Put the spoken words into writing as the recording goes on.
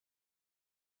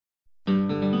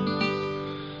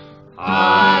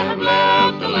I have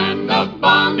left the land of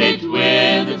bondage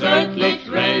with its earthly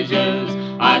treasures.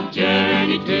 I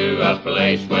journey to a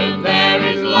place where there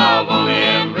is love on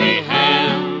every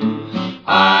hand.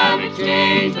 I've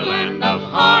exchanged the land of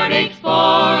heartaches for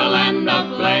a land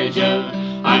of pleasure.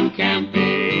 I'm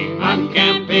camping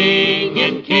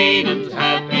in Canaan's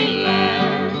happy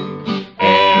land.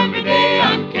 Every day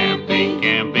I'm camping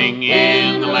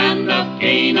in the land of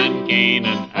Canaan.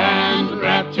 And with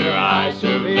rapture I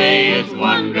survey its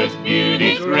wondrous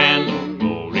beauties grand.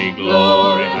 Glory,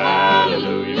 glory,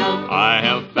 hallelujah. I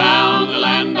have found the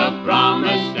land of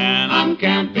promise, and I'm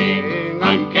camping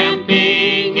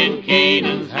in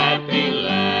Canaan's happy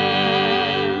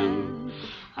land.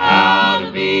 Out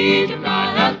of Egypt I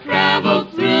have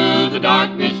traveled through the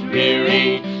darkness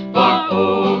dreary, far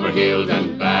over hills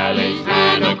and valleys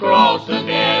and across the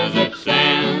desert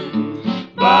sand.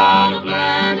 But I've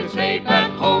landed safe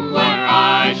at home where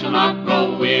I shall not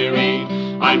grow weary.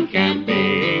 I'm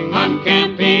camping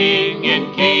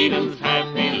in Canaan's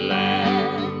happy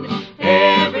land.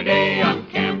 Every day I'm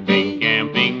camping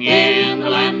in the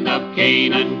land of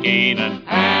Canaan.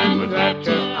 And with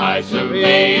rapture I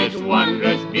survey its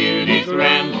wondrous beauties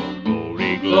grand.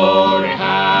 Glory, glory,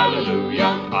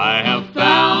 hallelujah. I have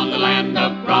found the land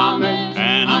of promise,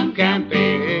 and I'm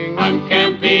camping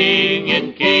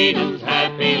in Canaan's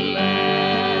happy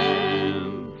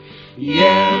land.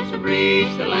 Yes, I've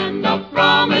reached the land of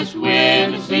promise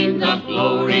with the scenes of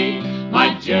glory.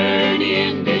 My journey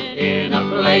ended in a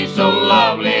place so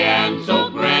lovely and so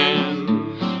grand.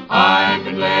 I've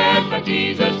been led by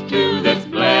Jesus to this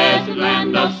blessed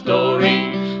land of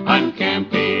story. I'm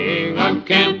camping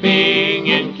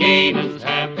in Canaan's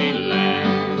happy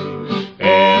land.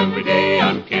 Every day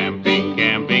I'm camping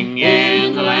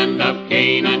in the land of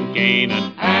Canaan.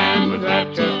 And with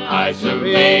rapture I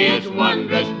survey its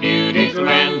wondrous beauties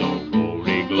grand.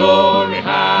 Glory, glory,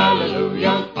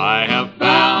 hallelujah. I have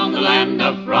found the land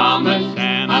of promise,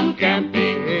 and I'm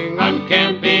camping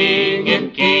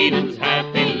in Canaan's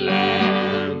happy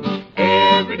land.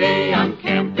 Every day I'm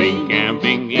camping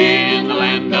in the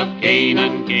land of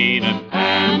Canaan.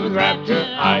 And with rapture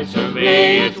I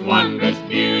survey its wondrous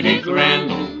beauty grand.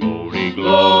 Glory,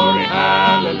 glory,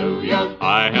 hallelujah.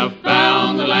 I have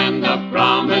found the land of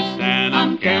promise, and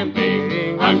I'm camping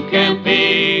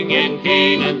in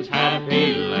Canaan's happy